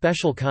of a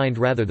special kind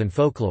rather than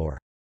folklore.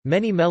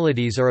 Many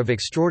melodies are of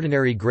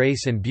extraordinary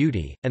grace and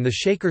beauty, and the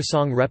Shaker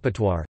song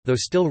repertoire, though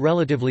still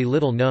relatively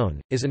little known,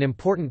 is an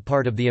important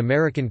part of the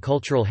American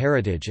cultural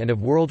heritage and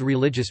of world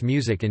religious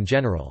music in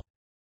general.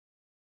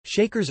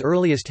 Shakers'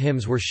 earliest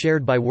hymns were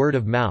shared by word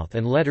of mouth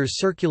and letters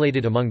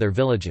circulated among their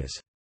villages.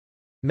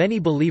 Many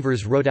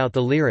believers wrote out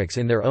the lyrics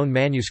in their own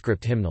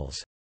manuscript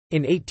hymnals.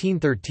 In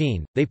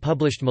 1813, they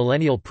published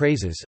Millennial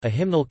Praises, a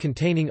hymnal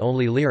containing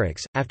only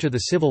lyrics. After the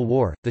Civil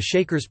War, the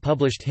Shakers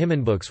published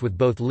hymnbooks with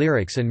both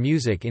lyrics and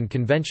music in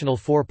conventional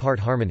four-part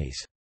harmonies.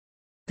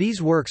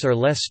 These works are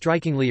less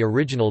strikingly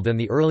original than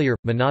the earlier,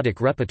 monodic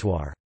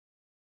repertoire.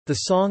 The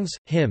songs,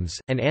 hymns,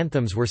 and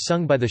anthems were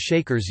sung by the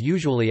Shakers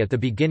usually at the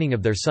beginning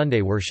of their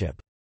Sunday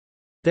worship.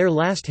 Their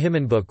last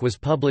hymnbook was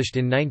published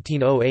in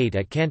 1908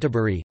 at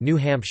Canterbury, New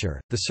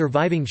Hampshire. The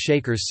surviving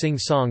Shakers sing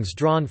songs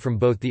drawn from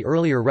both the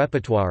earlier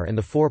repertoire and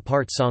the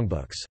four-part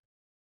songbooks.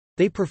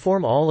 They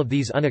perform all of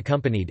these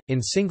unaccompanied,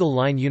 in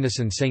single-line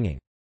unison singing.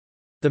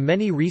 The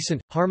many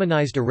recent,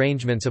 harmonized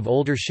arrangements of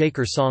older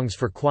Shaker songs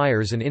for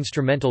choirs and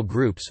instrumental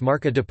groups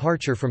mark a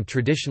departure from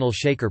traditional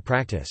Shaker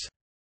practice.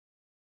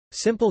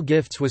 Simple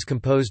Gifts was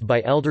composed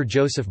by Elder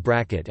Joseph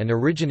Brackett and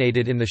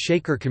originated in the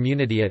Shaker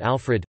community at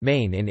Alfred,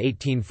 Maine in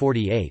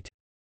 1848.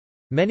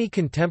 Many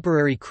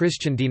contemporary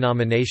Christian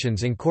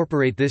denominations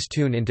incorporate this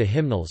tune into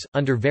hymnals,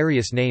 under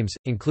various names,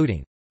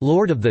 including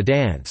Lord of the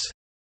Dance,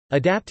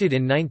 adapted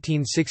in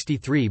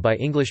 1963 by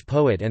English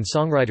poet and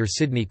songwriter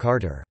Sidney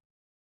Carter.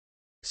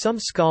 Some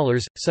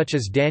scholars, such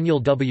as Daniel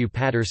W.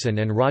 Patterson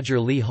and Roger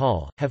Lee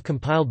Hall, have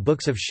compiled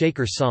books of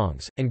Shaker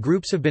songs, and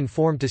groups have been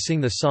formed to sing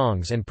the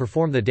songs and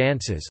perform the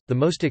dances. The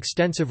most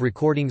extensive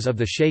recordings of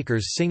the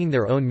Shakers singing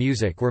their own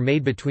music were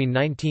made between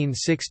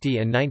 1960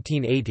 and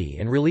 1980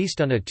 and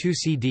released on a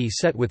 2-CD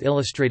set with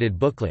illustrated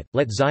booklet,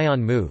 Let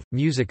Zion Move,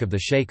 Music of the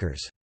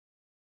Shakers.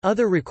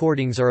 Other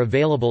recordings are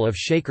available of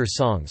Shaker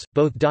songs,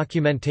 both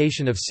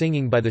documentation of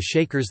singing by the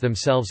Shakers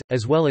themselves,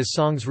 as well as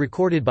songs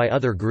recorded by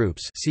other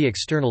groups, see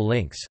external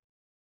links.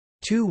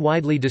 Two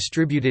widely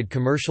distributed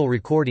commercial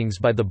recordings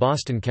by the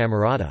Boston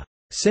Camerata,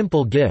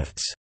 Simple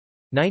Gifts,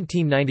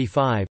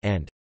 1995,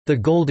 and The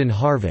Golden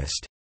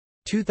Harvest,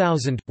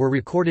 2,000, were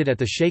recorded at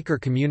the Shaker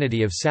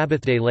community of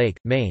Sabbathday Lake,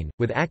 Maine,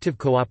 with active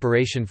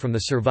cooperation from the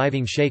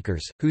surviving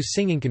Shakers, whose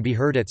singing can be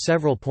heard at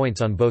several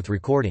points on both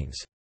recordings.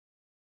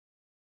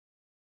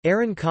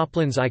 Aaron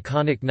Copland's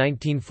iconic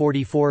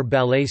 1944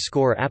 ballet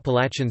score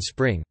Appalachian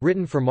Spring,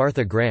 written for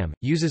Martha Graham,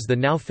 uses the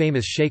now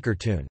famous Shaker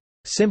tune,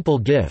 "Simple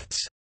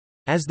Gifts",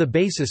 as the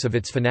basis of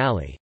its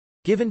finale.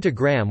 Given to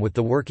Graham with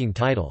the working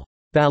title,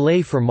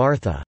 "Ballet for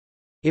Martha",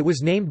 it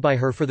was named by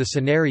her for the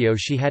scenario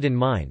she had in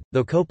mind,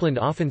 though Copland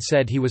often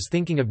said he was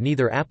thinking of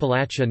neither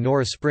Appalachia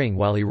nor a spring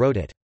while he wrote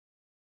it.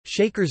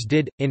 Shakers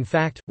did, in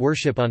fact,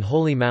 worship on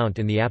Holy Mount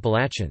in the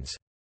Appalachians.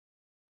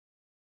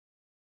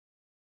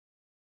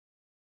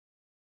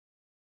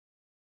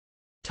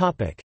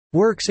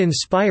 Works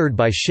inspired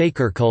by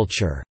Shaker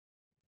culture.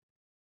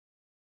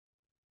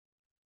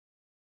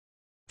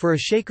 For a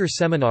Shaker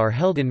seminar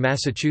held in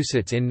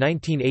Massachusetts in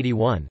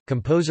 1981,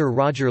 composer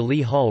Roger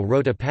Lee Hall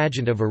wrote a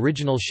pageant of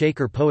original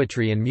Shaker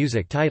poetry and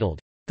music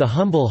titled, "The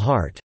Humble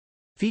Heart",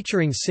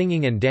 featuring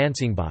singing and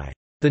dancing by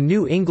the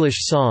New English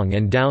Song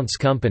and Dance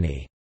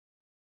Company.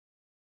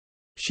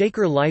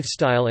 Shaker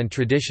lifestyle and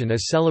tradition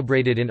is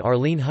celebrated in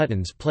Arlene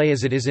Hutton's play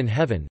As It Is in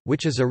Heaven,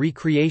 which is a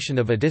recreation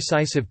of a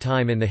decisive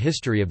time in the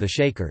history of the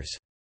Shakers.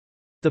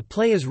 The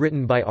play is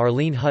written by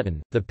Arlene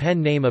Hutton, the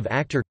pen name of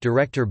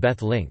actor-director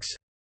Beth Lynx.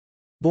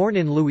 Born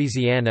in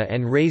Louisiana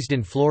and raised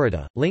in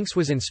Florida, Lynx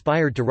was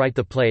inspired to write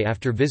the play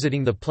after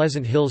visiting the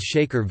Pleasant Hills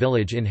Shaker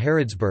Village in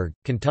Harrodsburg,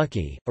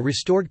 Kentucky, a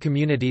restored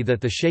community that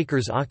the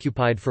Shakers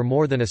occupied for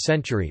more than a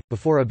century,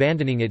 before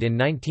abandoning it in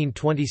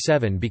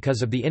 1927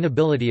 because of the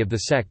inability of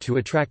the sect to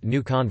attract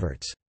new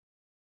converts.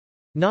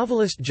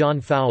 Novelist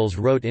John Fowles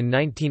wrote in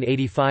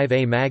 1985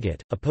 A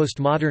Maggot, a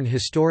postmodern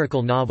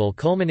historical novel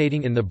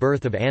culminating in the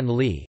birth of Anne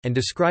Lee, and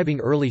describing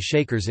early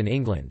Shakers in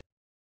England.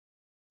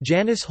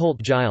 Janice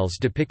Holt Giles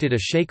depicted a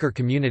Shaker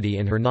community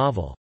in her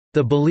novel,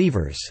 The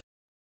Believers.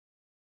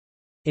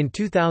 In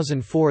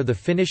 2004, the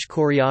Finnish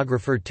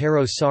choreographer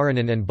Tero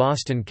Saarinen and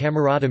Boston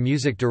Camerata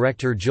music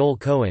director Joel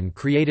Cohen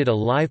created a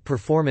live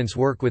performance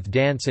work with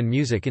dance and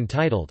music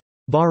entitled,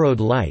 Borrowed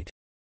Light.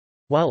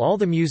 While all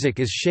the music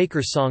is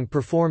Shaker song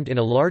performed in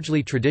a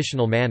largely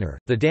traditional manner,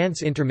 the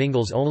dance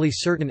intermingles only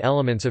certain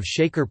elements of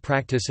Shaker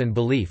practice and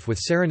belief with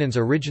Saarinen's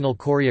original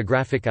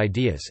choreographic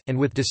ideas, and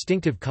with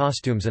distinctive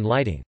costumes and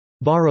lighting.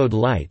 Borrowed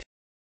Light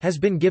has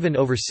been given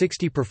over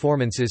 60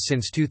 performances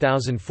since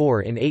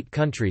 2004 in 8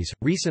 countries,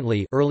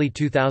 recently early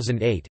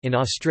 2008 in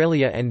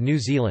Australia and New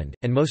Zealand,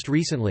 and most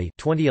recently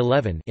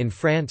 2011 in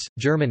France,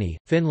 Germany,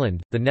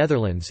 Finland, the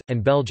Netherlands,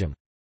 and Belgium.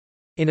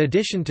 In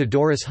addition to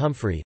Doris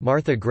Humphrey,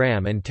 Martha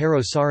Graham and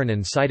Tero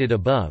Saarinen cited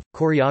above,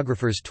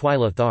 choreographers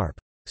Twyla Tharp,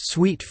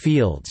 Sweet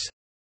Fields,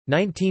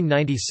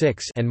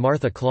 1996, and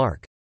Martha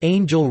Clark,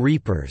 Angel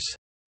Reapers,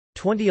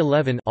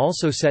 2011,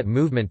 also set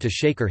movement to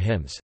Shaker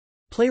hymns.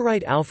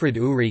 Playwright Alfred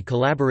Uhry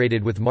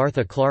collaborated with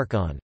Martha Clark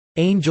on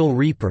Angel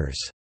Reapers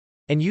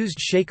and used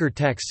Shaker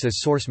texts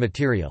as source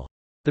material.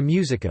 The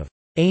music of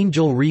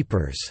Angel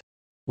Reapers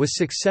was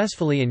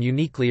successfully and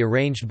uniquely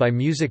arranged by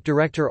music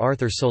director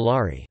Arthur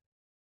Solari.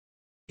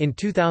 In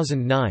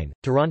 2009,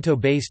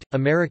 Toronto-based,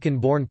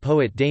 American-born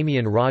poet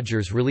Damian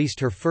Rogers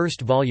released her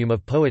first volume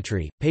of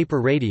poetry,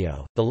 Paper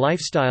Radio. The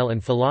lifestyle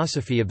and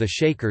philosophy of the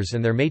Shakers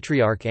and their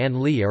matriarch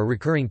Anne Lee are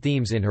recurring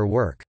themes in her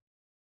work.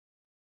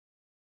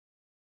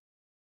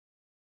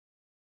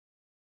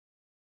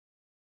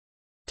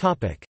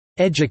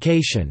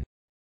 Education.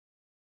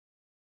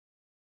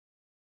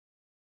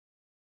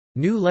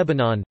 New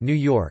Lebanon, New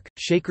York,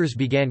 Shakers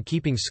began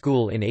keeping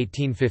school in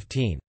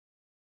 1815.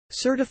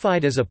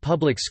 Certified as a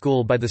public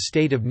school by the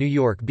state of New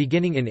York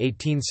beginning in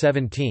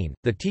 1817,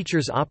 the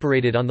teachers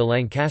operated on the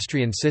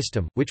Lancastrian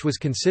system, which was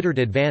considered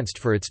advanced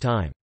for its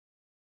time.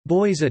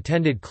 Boys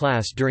attended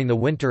class during the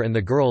winter and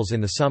the girls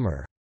in the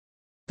summer.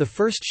 The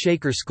first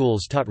Shaker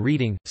schools taught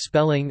reading,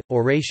 spelling,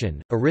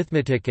 oration,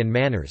 arithmetic and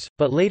manners,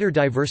 but later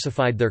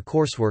diversified their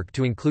coursework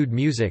to include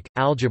music,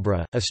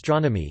 algebra,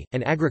 astronomy,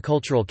 and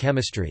agricultural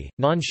chemistry.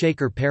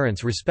 Non-Shaker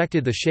parents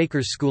respected the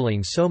Shakers'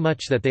 schooling so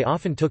much that they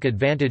often took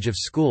advantage of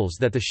schools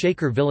that the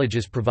Shaker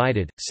villages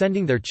provided,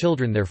 sending their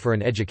children there for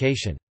an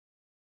education.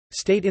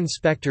 State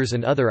inspectors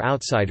and other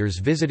outsiders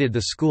visited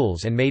the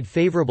schools and made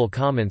favorable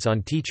comments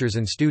on teachers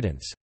and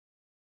students.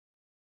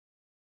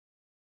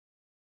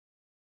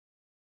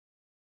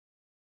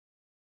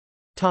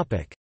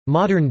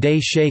 Modern-day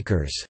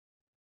Shakers.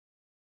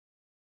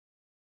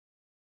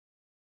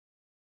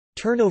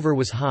 Turnover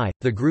was high,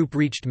 the group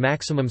reached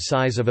maximum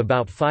size of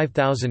about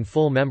 5,000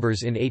 full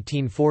members in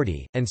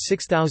 1840, and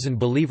 6,000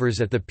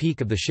 believers at the peak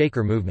of the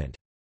Shaker movement.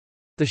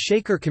 The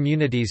Shaker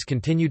communities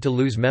continued to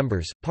lose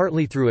members,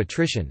 partly through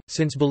attrition,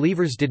 since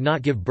believers did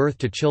not give birth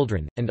to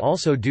children, and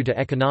also due to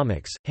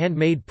economics.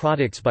 Handmade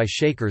products by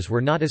Shakers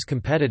were not as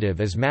competitive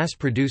as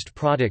mass-produced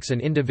products,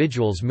 and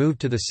individuals moved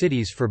to the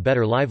cities for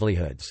better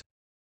livelihoods.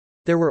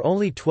 There were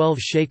only 12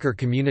 Shaker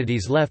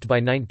communities left by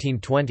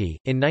 1920.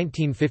 In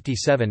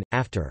 1957,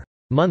 after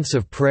months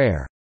of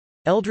prayer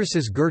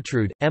Eldresses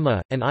Gertrude,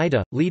 Emma, and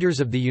Ida, leaders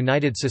of the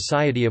United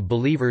Society of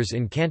Believers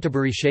in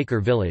Canterbury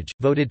Shaker Village,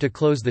 voted to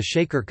close the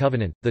Shaker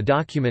Covenant, the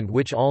document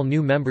which all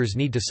new members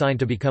need to sign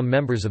to become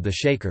members of the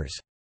Shakers.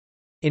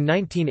 In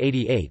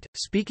 1988,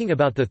 speaking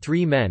about the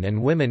 3 men and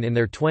women in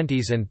their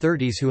 20s and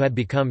 30s who had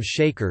become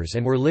Shakers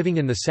and were living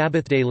in the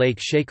Sabbath-day Lake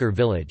Shaker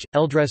Village,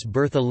 Eldress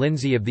Bertha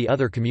Lindsay of the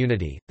other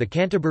community, the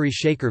Canterbury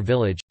Shaker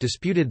Village,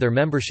 disputed their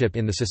membership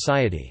in the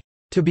society.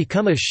 To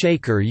become a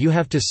Shaker you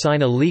have to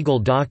sign a legal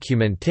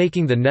document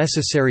taking the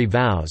necessary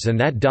vows, and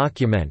that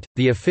document,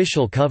 the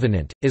official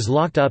covenant, is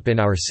locked up in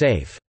our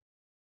safe.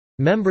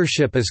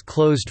 Membership is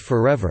closed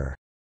forever.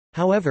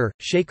 However,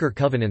 Shaker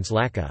covenants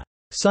lack a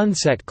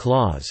sunset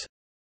clause,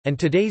 and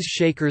today's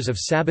Shakers of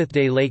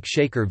Sabbath-day Lake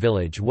Shaker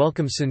Village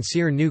welcome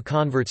sincere new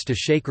converts to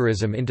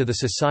Shakerism into the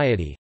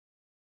society.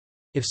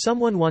 If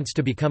someone wants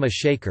to become a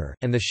Shaker,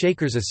 and the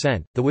Shakers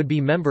assent, the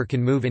would-be member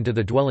can move into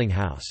the dwelling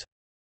house.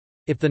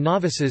 If the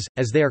novices,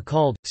 as they are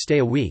called, stay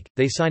a week,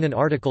 they sign an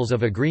Articles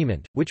of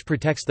Agreement, which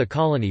protects the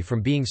colony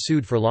from being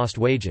sued for lost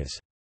wages.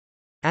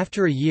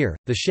 After a year,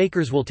 the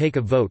Shakers will take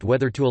a vote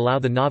whether to allow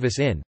the novice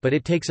in, but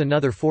it takes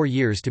another 4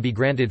 years to be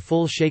granted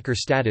full Shaker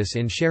status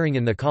in sharing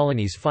in the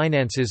colony's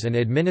finances and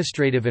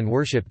administrative and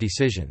worship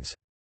decisions.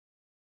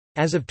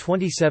 As of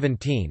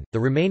 2017, the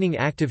remaining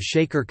active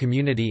Shaker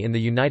community in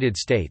the United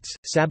States,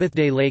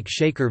 Sabbath-day Lake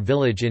Shaker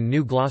Village in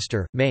New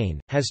Gloucester,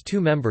 Maine, has 2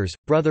 members,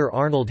 Brother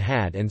Arnold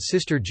Hadd and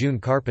Sister June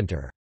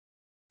Carpenter.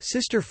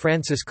 Sister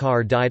Frances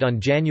Carr died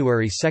on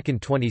January 2,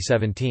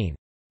 2017.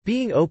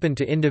 Being open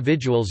to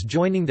individuals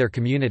joining their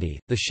community,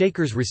 the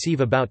Shakers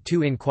receive about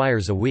 2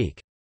 inquires a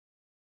week.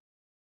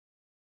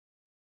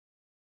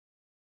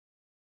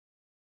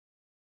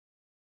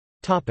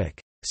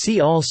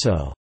 See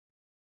also: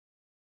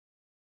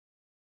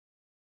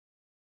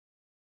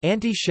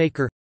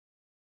 Anti-Shaker,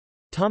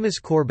 Thomas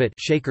Corbett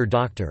Shaker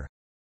Doctor,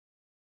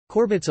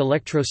 Corbett's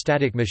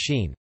electrostatic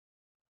machine,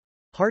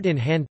 Heart in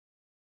Hand,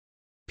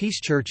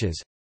 Peace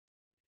Churches,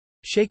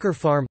 Shaker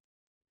Farm,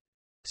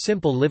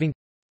 Simple Living,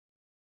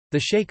 The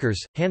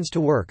Shakers, Hands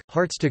to Work,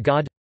 Hearts to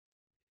God,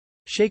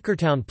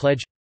 Shakertown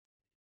Pledge,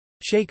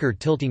 Shaker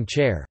Tilting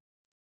Chair,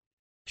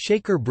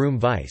 Shaker Broom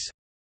Vice.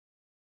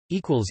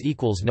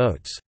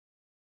 Notes